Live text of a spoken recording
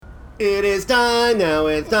It is time, now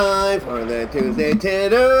it's time for the Tuesday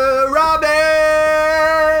Titter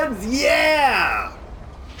Robins! Yeah!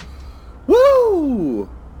 Woo!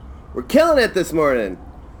 We're killing it this morning.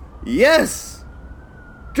 Yes!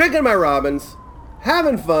 Drinking my Robins,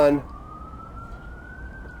 having fun,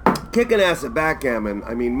 kicking ass at backgammon.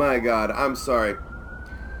 I mean, my God, I'm sorry.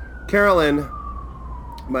 Carolyn,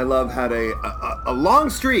 my love, had a long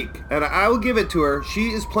streak, and I will give it to her. She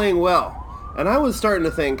is playing well. And I was starting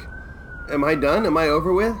to think, am I done? Am I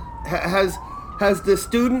over with? Has the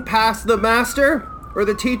student passed the master or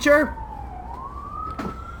the teacher?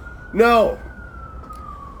 No.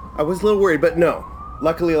 I was a little worried, but no.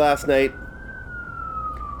 Luckily last night,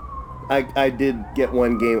 I did get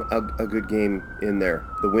one game, a good game in there,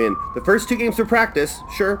 the win. The first two games were practice.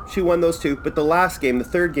 Sure, she won those two. But the last game, the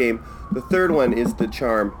third game, the third one is the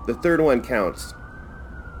charm. The third one counts.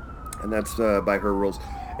 And that's by her rules.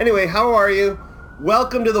 Anyway, how are you?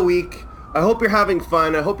 Welcome to the week. I hope you're having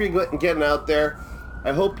fun. I hope you're getting out there.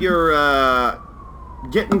 I hope you're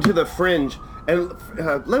getting to the fringe. And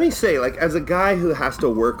let me say, like, as a guy who has to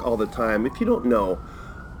work all the time, if you don't know,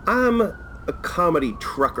 I'm a comedy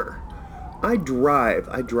trucker. I drive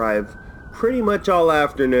pretty much all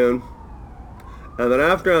afternoon. And then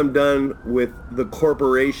after I'm done with the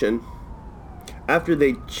corporation, after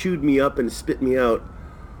they chewed me up and spit me out,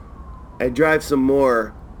 I drive some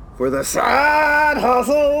more for the side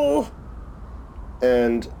hustle.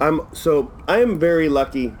 And I am very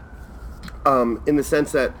lucky in the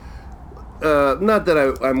sense that not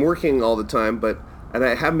that I'm working all the time, and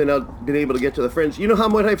I haven't been able to get to the fringe. You know how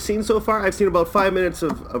much I've seen so far? I've seen about 5 minutes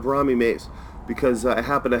of Rami Mays because I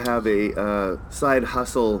happen to have a side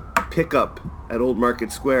hustle pickup at Old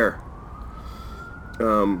Market Square.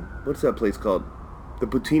 What's that place called? The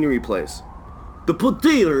Poutineery place. The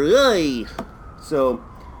Poutineery! So,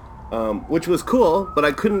 which was cool, but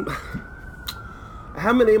I couldn't... I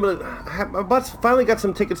haven't been able to... I finally got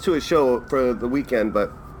some tickets to a show for the weekend, but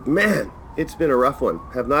man, it's been a rough one.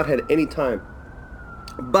 Have not had any time.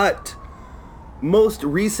 But most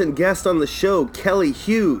recent guest on the show, Kelly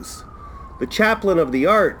Hughes, the chaplain of the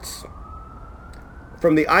arts,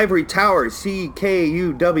 from the Ivory Tower,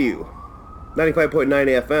 CKUW,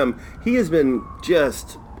 95.9 FM. He has been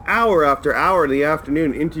just hour after hour in the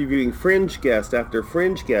afternoon interviewing fringe guest after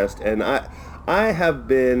fringe guest, and I have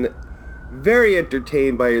been very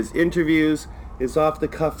entertained by his interviews, his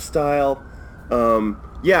off-the-cuff style.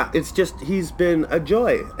 Yeah, it's just, he's been a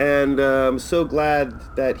joy, and I'm so glad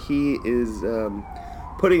that he is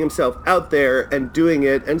putting himself out there and doing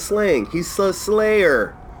it and slaying. He's a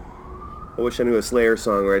slayer. I wish I knew a Slayer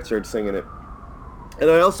song where I'd start singing it. And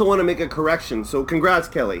I also want to make a correction, so congrats,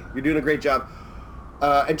 Kelly. You're doing a great job.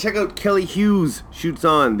 And check out Kelly Hughes Shoots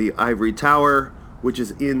On the Ivory Tower, which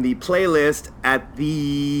is in the playlist at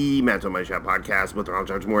the Mantle My Shop podcast. But I'll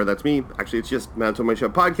charge more. That's me. Actually, it's just Mantle My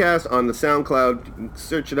Shop podcast on the SoundCloud. You can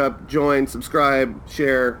search it up, join, subscribe,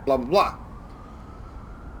 share, blah, blah, blah.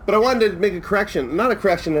 But I wanted to make a correction. Not a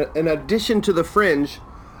correction. In addition to the fringe,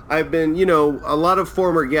 I've been, a lot of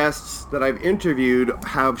former guests that I've interviewed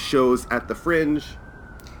have shows at the fringe.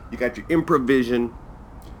 You got your Improvision.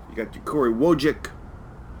 You got your Corey Wojcik.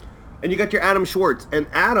 And you got your Adam Schwartz. And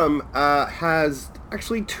Adam has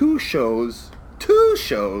actually two shows,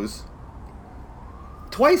 twice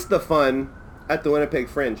the fun at the Winnipeg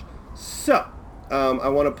Fringe. So, I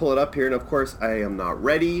want to pull it up here, and of course, I am not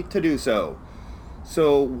ready to do so.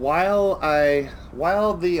 So, while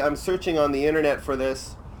I'm searching on the internet for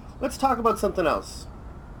this, let's talk about something else.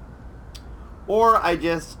 Or I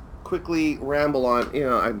just quickly ramble on.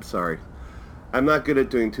 I'm sorry. I'm not good at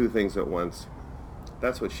doing two things at once.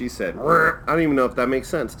 That's what she said. I don't even know if that makes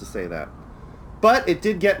sense to say that. But it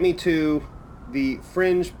did get me to the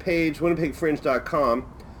fringe page,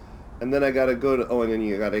 winnipegfringe.com. And then I got to go to... Oh, and then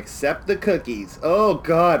you got to accept the cookies. Oh,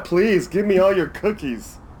 God, please, give me all your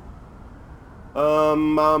cookies.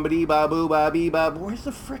 Bombity-ba-boo-ba-bee-ba. Where's the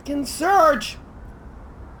frickin' search?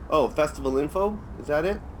 Oh, festival info? Is that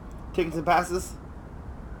it? Tickets and passes?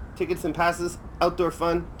 Tickets and passes? Outdoor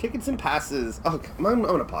fun? Tickets and passes. Oh, I'm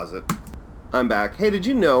going to pause it. I'm back. Hey, did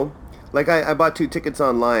you know, like I bought 2 tickets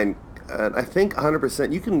online, and I think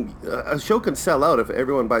 100% you can, a show can sell out if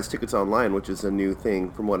everyone buys tickets online, which is a new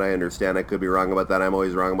thing from what I understand. I could be wrong about that. I'm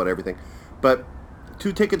always wrong about everything. But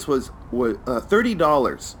 2 tickets was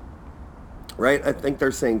 $30, right? I think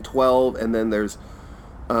they're saying 12, and then there's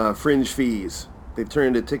fringe fees. They've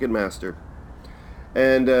turned to Ticketmaster.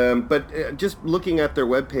 And, but just looking at their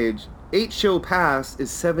webpage, 8 show pass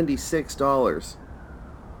is $76.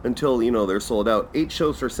 Until, they're sold out. 8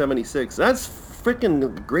 shows for $76. That's freaking a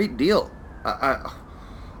great deal.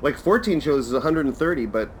 Like 14 shows is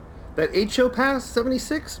 $130, but That 8-show pass,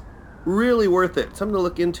 76, really worth it. Something to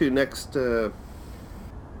look into next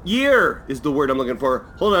year is the word I'm looking for.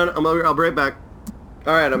 Hold on, I'll be right back.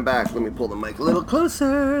 All right, I'm back. Let me pull the mic a little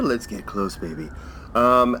closer. Let's get close, baby.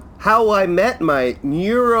 How I Met My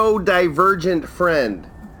Neurodivergent Friend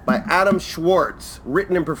by Adam Schwartz,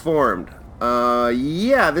 written and performed.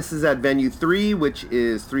 This is at Venue 3, which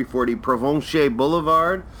is 340 Provence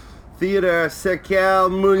Boulevard. Theater Secal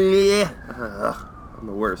Moulier. I'm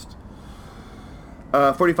the worst.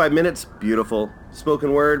 45 minutes, beautiful.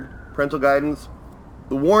 Spoken word, parental guidance.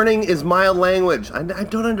 The warning is mild language. I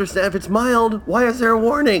don't understand. If it's mild, why is there a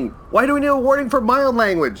warning? Why do we need a warning for mild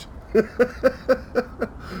language?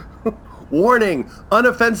 Warning,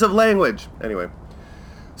 unoffensive language. Anyway,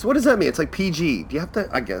 so what does that mean? It's like PG. Do you have to?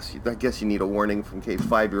 I guess you need a warning in case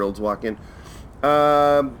 5-year-olds walk in.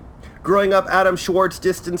 Growing up, Adam Schwartz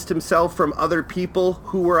distanced himself from other people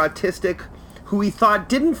who were autistic, who he thought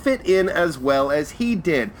didn't fit in as well as he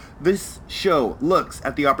did. This show looks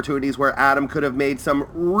at the opportunities where Adam could have made some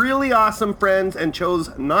really awesome friends and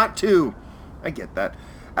chose not to. I get that.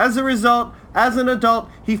 As a result, as an adult,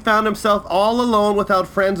 he found himself all alone without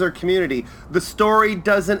friends or community. The story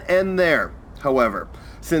doesn't end there, however.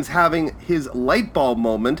 Since having his light bulb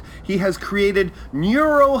moment, he has created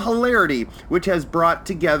Neurohilarity, which has brought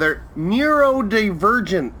together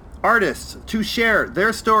neurodivergent artists to share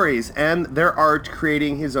their stories and their art,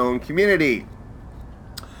 creating his own community.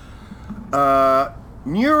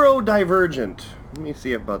 Neurodivergent. Let me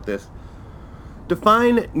see about this.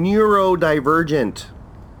 Define neurodivergent.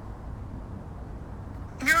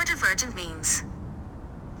 Neurodivergent means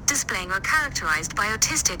displaying or characterized by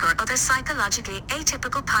autistic or other psychologically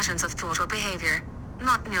atypical patterns of thought or behavior,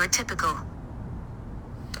 not neurotypical.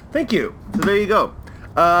 Thank you. So there you go.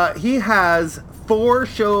 He has 4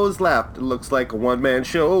 shows left. It looks like a one-man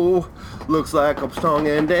show. Looks like a song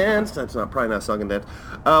and dance. That's probably not song and dance.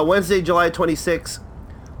 Wednesday, July 26th,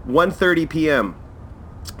 1:30 p.m.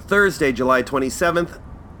 Thursday, July 27th,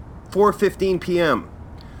 4:15 p.m.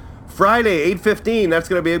 Friday, 8:15. That's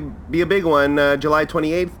going to be a big one. July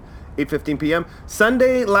 28th, 8:15 p.m.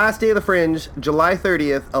 Sunday, last day of the Fringe, July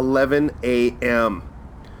 30th, 11 a.m.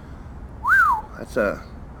 Whew, that's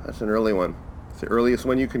an early one. It's the earliest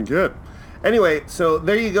one you can get. Anyway, so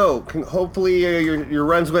there you go. Hopefully your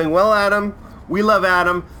run's going well, Adam. We love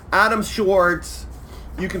Adam. Adam Schwartz.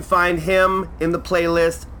 You can find him in the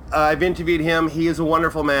playlist. I've interviewed him. He is a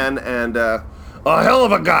wonderful man and a hell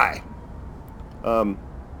of a guy.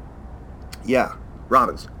 Yeah,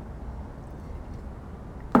 Robbins.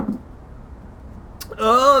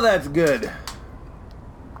 Oh, that's good.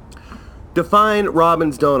 Define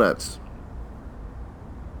Robbins Donuts.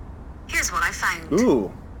 Here's what I found.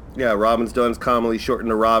 Ooh. Yeah, Robbins Donuts, commonly shortened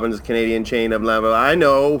to Robbins, Canadian chain of blah, blah, blah. I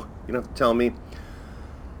know. You don't have to tell me.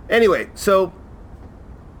 Anyway, so,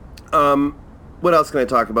 what else can I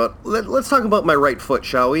talk about? Let's talk about my right foot,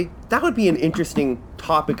 shall we? That would be an interesting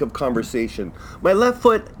topic of conversation. My left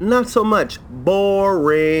foot, not so much.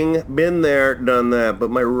 Boring. Been there, done that. But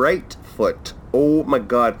my right foot, oh my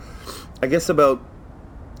God. I guess about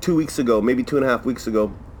 2 weeks ago, maybe 2.5 weeks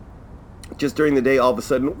ago, just during the day, all of a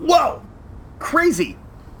sudden, whoa! Crazy!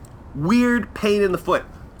 Weird pain in the foot.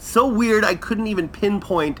 So weird I couldn't even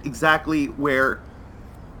pinpoint exactly where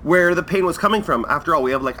the pain was coming from. After all,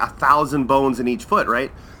 we have like 1,000 bones in each foot,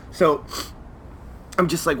 right? So I'm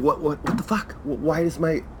just like, what the fuck? Why is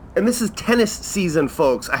my... And this is tennis season,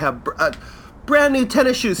 folks. I have brand new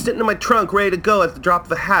tennis shoes sitting in my trunk, ready to go at the drop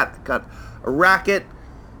of a hat. I got a racket.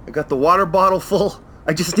 I got the water bottle full.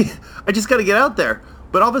 I just got to get out there.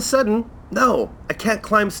 But all of a sudden, no, I can't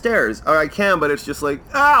climb stairs. Or I can, but it's just like,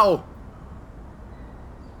 ow!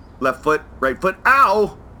 Left foot, right foot,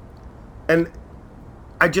 ow! And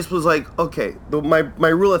I just was like, okay, my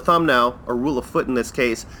rule of thumb now, or rule of foot in this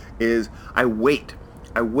case, is I wait.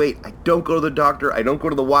 I don't go to the doctor. I don't go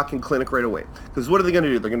to the walk-in clinic right away. Because what are they going to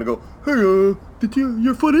do? They're going to go, hey,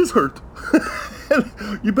 your foot is hurt.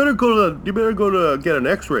 you better go to get an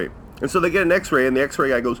x-ray. And so they get an x-ray, and the x-ray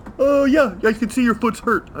guy goes, oh, yeah, I can see your foot's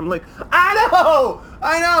hurt. I'm like, I know.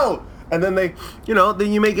 And then then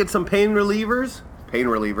you may get some pain relievers,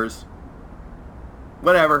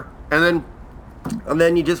 whatever. And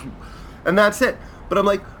then you just, and that's it. But I'm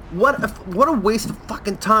like, what a waste of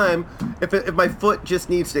fucking time if my foot just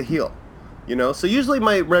needs to heal. So usually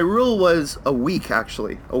my rule was a week,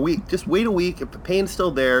 actually. A week. Just wait a week. If the pain's still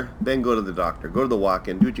there, then go to the doctor. Go to the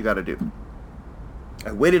walk-in. Do what you got to do.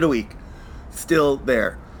 I waited a week. Still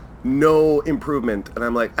there. No improvement. And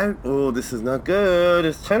I'm like, this is not good.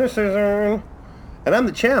 It's tennis season. And I'm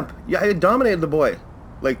the champ. Yeah, I dominated the boy.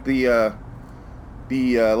 Like the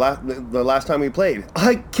the last time we played.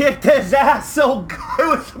 I kicked his ass so good. It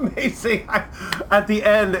was amazing. At the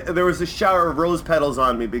end, there was a shower of rose petals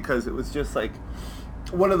on me because it was just like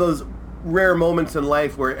one of those rare moments in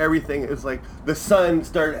life where everything is like the sun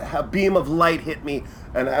started, a beam of light hit me,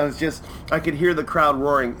 and I could hear the crowd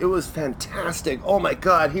roaring. It was fantastic. Oh my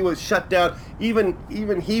God, he was shut down.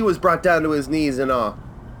 Even he was brought down to his knees in awe.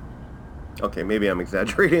 Okay, maybe I'm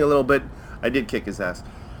exaggerating a little bit. I did kick his ass.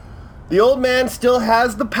 The old man still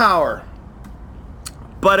has the power.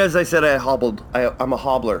 But as I said, I'm a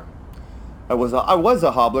hobbler. I was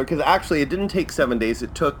a hobbler because actually it didn't take 7 days.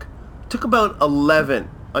 It took about 11.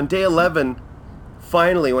 On day 11,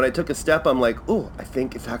 finally, when I took a step, I'm like, oh, I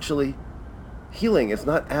think it's actually healing. It's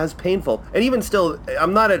not as painful. And even still,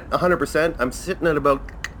 I'm not at 100%. I'm sitting at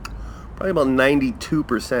probably about 92%,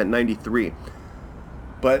 93%.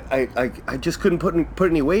 But I just couldn't put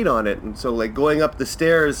any weight on it. And so like going up the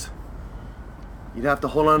stairs, you'd have to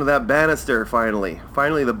hold on to that banister finally.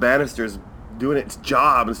 Finally, the banister's doing its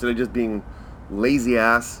job instead of just being lazy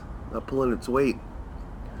ass, not pulling its weight.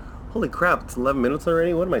 Holy crap, it's 11 minutes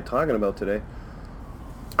already? What am I talking about today?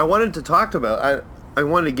 I wanted to talk about, I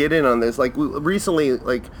wanted to get in on this. Like, recently,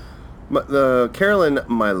 like, Carolyn,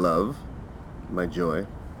 my love, my joy,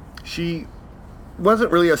 she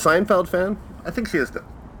wasn't really a Seinfeld fan. I think she is now.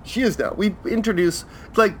 She is now. We introduced,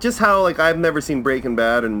 like, just how, like, I've never seen Breaking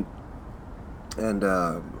Bad and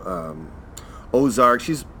Ozark.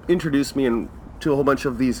 She's introduced me to a whole bunch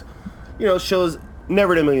of these, shows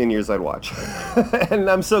never in a million years I'd watch. And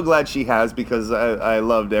I'm so glad she has, because I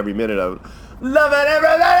loved every minute of it. Love it,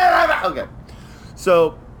 every minute. Okay.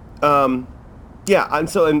 So, yeah, and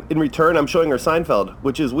so in return, I'm showing her Seinfeld,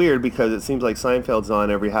 which is weird because it seems like Seinfeld's on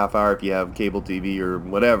every half hour if you have cable TV or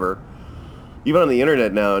whatever. Even on the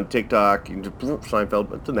internet now, on TikTok,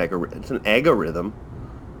 Seinfeld, it's an algorithm.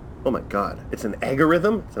 Oh my God, it's an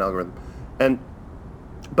algorithm? It's an algorithm.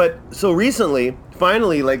 But so recently,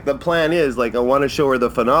 finally, like the plan is, like I want to show her the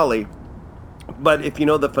finale. But if you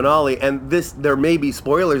know the finale, and there may be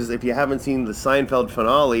spoilers if you haven't seen the Seinfeld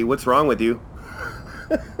finale, what's wrong with you?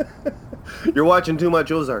 You're watching too much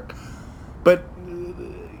Ozark. But,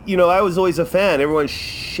 I was always a fan. Everyone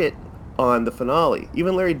shit on the finale.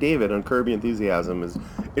 Even Larry David on Curb Your Enthusiasm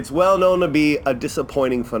it's well known to be a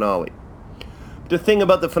disappointing finale. The thing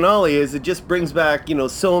about the finale is it just brings back,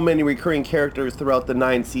 so many recurring characters throughout the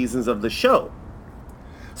 9 seasons of the show.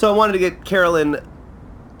 So I wanted to get Carolyn,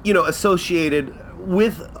 associated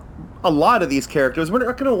with a lot of these characters. We're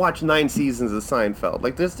not going to watch 9 seasons of Seinfeld.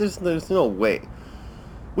 Like, there's no way.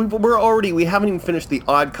 We haven't even finished The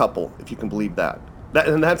Odd Couple, if you can believe that.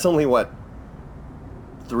 And that's only, what,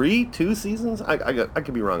 2 seasons? I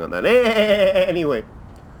could be wrong on that. Anyway.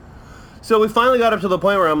 So we finally got up to the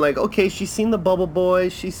point where I'm like, okay, she's seen the Bubble Boy,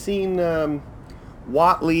 she's seen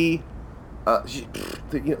Watley,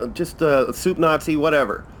 just Soup Nazi,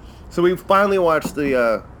 whatever. So we finally watched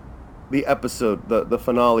the episode, the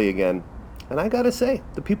finale again, and I gotta say,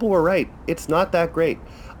 the people were right. It's not that great.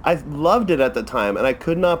 I loved it at the time, and I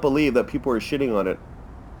could not believe that people were shitting on it.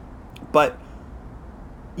 But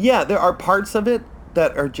yeah, there are parts of it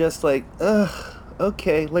that are just like, ugh.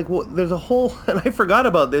 Okay, like, well, there's a whole, and I forgot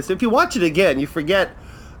about this. If you watch it again, you forget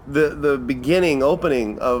the beginning,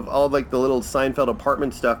 opening of all, like, the little Seinfeld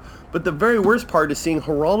apartment stuff. But the very worst part is seeing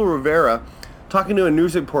Geraldo Rivera talking to a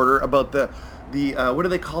news reporter about the what do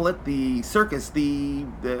they call it? The circus, the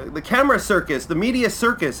camera circus, the media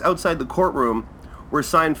circus outside the courtroom where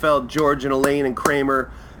Seinfeld, George and Elaine and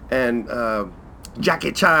Kramer and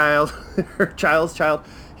Jackie Child, Child's Child,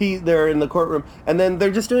 they're in the courtroom, and then they're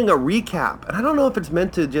just doing a recap. And I don't know if it's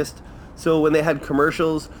meant to just, so when they had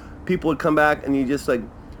commercials, people would come back and you just like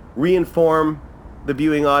reinform the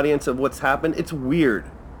viewing audience of what's happened. It's weird.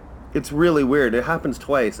 It's really weird. It happens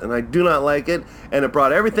twice, and I do not like it, and it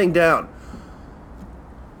brought everything down.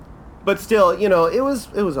 But still, it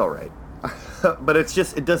was all right. But it's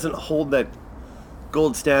just, it doesn't hold that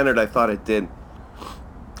gold standard I thought it did.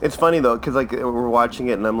 It's funny, though, because, like, we're watching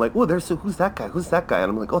it, and I'm like, who's that guy? Who's that guy? And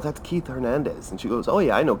I'm like, oh, that's Keith Hernandez. And she goes, oh,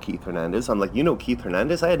 yeah, I know Keith Hernandez. I'm like, you know Keith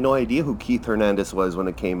Hernandez? I had no idea who Keith Hernandez was when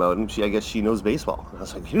it came out, and I guess she knows baseball. And I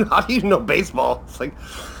was like, how do you know baseball? It's like,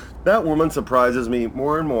 that woman surprises me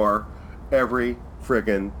more and more every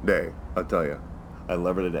friggin' day. I'll tell you. I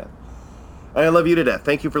love her to death. I love you to death.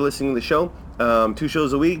 Thank you for listening to the show. 2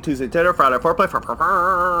 shows a week, Tuesday Titter, Friday Foreplay,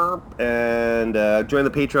 and join the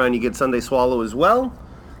Patreon. You get Sunday Swallow as well.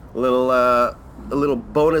 A little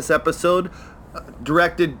bonus episode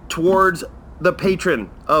directed towards the patron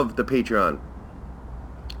of the Patreon.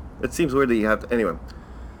 It seems weird that you have to... Anyway.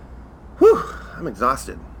 Whew, I'm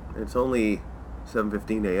exhausted. It's only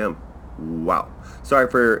 7:15 a.m. Wow. Sorry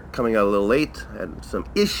for coming out a little late. I had some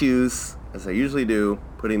issues, as I usually do,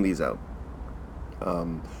 putting these out.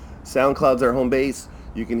 SoundCloud's our home base.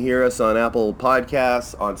 You can hear us on Apple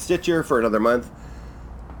Podcasts, on Stitcher for another month.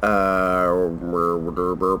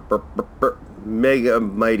 Mega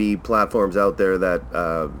mighty platforms out there that,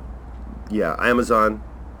 Amazon.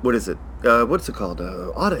 What is it? What's it called?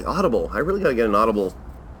 Audible. I really gotta get an Audible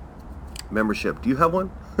membership. Do you have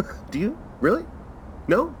one? Do you? Really?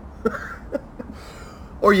 No?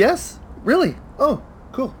 Or yes? Really? Oh,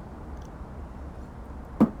 cool.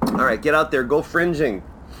 All right, get out there. Go fringing.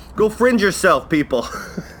 Go fringe yourself, people.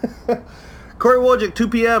 Corey Wojcik, 2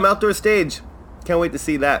 p.m., outdoor stage. Can't wait to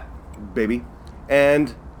see that, baby.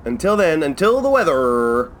 And until then, until the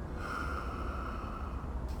weather...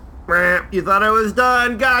 You thought I was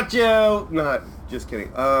done. Got you. Not just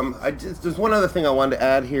kidding. There's one other thing I wanted to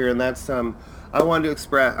add here, and that's I want to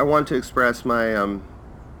express my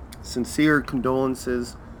sincere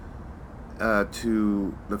condolences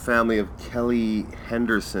to the family of Kelly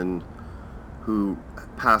Henderson, who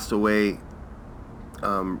passed away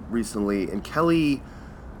recently. And Kelly,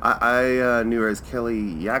 I knew her as Kelly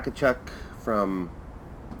Yakachuk from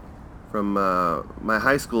my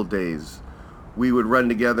high school days. We would run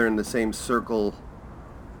together in the same circle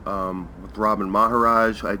with Robin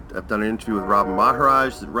Maharaj. I've done an interview with Robin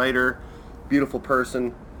Maharaj, the writer, beautiful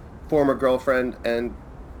person, former girlfriend, and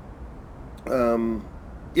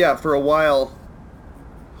for a while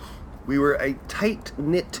we were a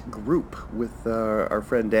tight-knit group with our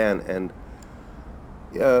friend Dan, and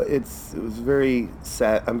it was very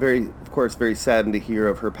sad. I'm of course, very saddened to hear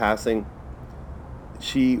of her passing.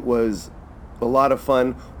 She was a lot of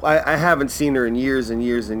fun. I haven't seen her in years and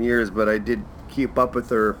years and years, but I did keep up with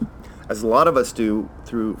her, as a lot of us do,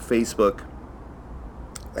 through Facebook.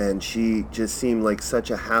 And she just seemed like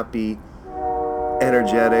such a happy,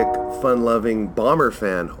 energetic, fun-loving Bomber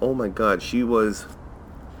fan. Oh my God, she loved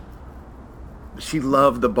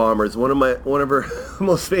the Bombers. One of her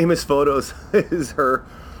most famous photos is her.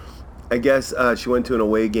 I guess she went to an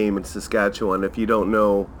away game in Saskatchewan. If you don't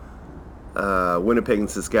know, Winnipeg and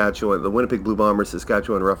Saskatchewan, the Winnipeg Blue Bombers,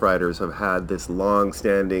 Saskatchewan Roughriders have had this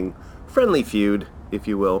long-standing friendly feud, if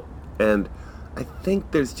you will. And I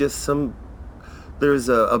think there's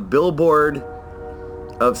a billboard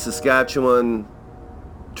of Saskatchewan.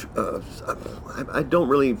 I don't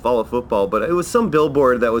really follow football, but it was some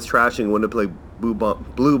billboard that was trashing Winnipeg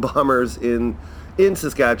Blue Bombers in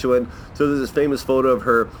Saskatchewan. So there's this famous photo of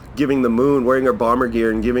her giving the moon, wearing her bomber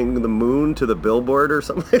gear and giving the moon to the billboard or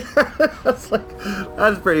something like that.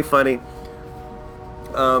 That's pretty funny.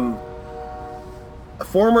 A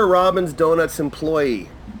former Robin's Donuts employee,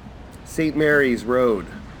 St. Mary's Road,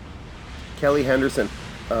 Kelly Henderson.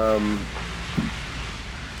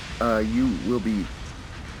 You will be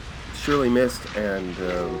surely missed, and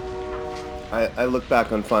I look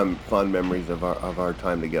back on fond memories of our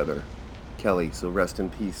time together, Kelly. So rest in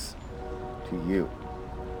peace to you.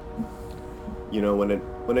 You know,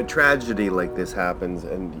 when a tragedy like this happens,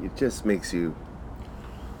 and it just makes you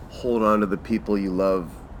hold on to the people you love,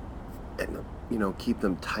 and keep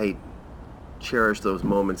them tight, cherish those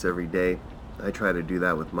moments every day. I try to do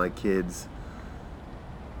that with my kids,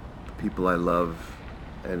 the people I love,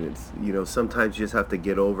 and it's sometimes you just have to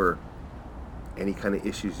get over any kind of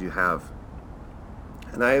issues you have.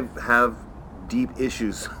 And I have deep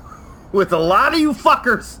issues with a lot of you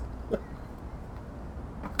fuckers.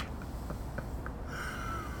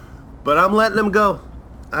 But I'm letting them go.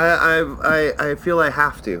 I feel I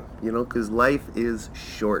have to, because life is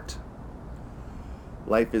short.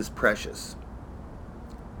 Life is precious.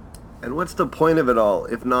 And what's the point of it all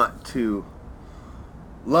if not to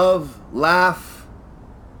love, laugh,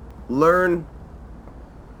 learn,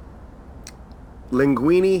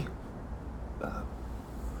 linguini,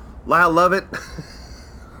 Lyle Lovett.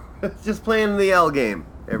 Just playing the L game,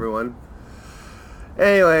 everyone.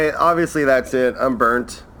 Anyway, obviously that's it. I'm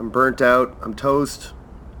burnt. I'm burnt out. I'm toast.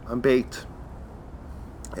 I'm baked.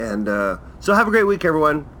 And so have a great week,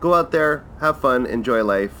 everyone. Go out there, have fun, enjoy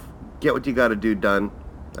life. Get what you got to do done.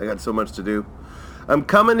 I got so much to do. I'm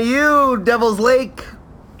coming to you, Devil's Lake.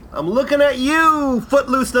 I'm looking at you,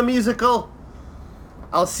 Footloose the musical.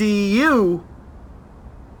 I'll see you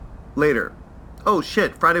later. Oh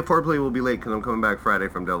shit, Friday foreplay will be late because I'm coming back Friday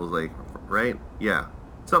from Devil's Lake, right? Yeah,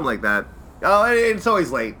 something like that. Oh, it's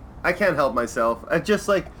always late. I can't help myself. I'm just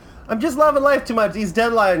loving life too much. These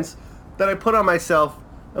deadlines that I put on myself,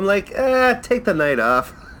 I'm like, take the night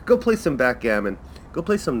off. Go play some backgammon. Go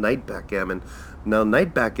play some night backgammon. Now,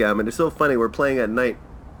 night backgammon is so funny. We're playing at night,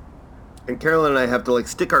 and Carolyn and I have to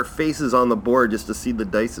stick our faces on the board just to see the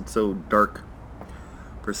dice. It's so dark.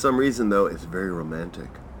 For some reason, though, it's very romantic.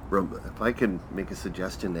 If I can make a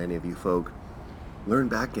suggestion to any of you folk, learn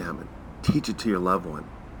backgammon. Teach it to your loved one.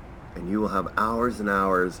 And you will have hours and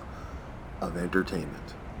hours of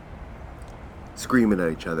entertainment. Screaming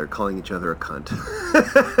at each other, calling each other a cunt.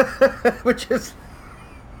 Which is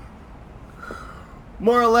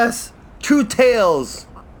more or less true tales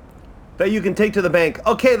that you can take to the bank.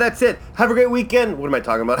 Okay, that's it. Have a great weekend. What am I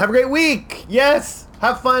talking about? Have a great week. Yes.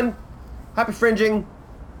 Have fun. Happy fringing.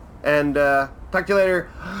 And talk to you later.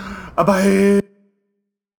 Bye.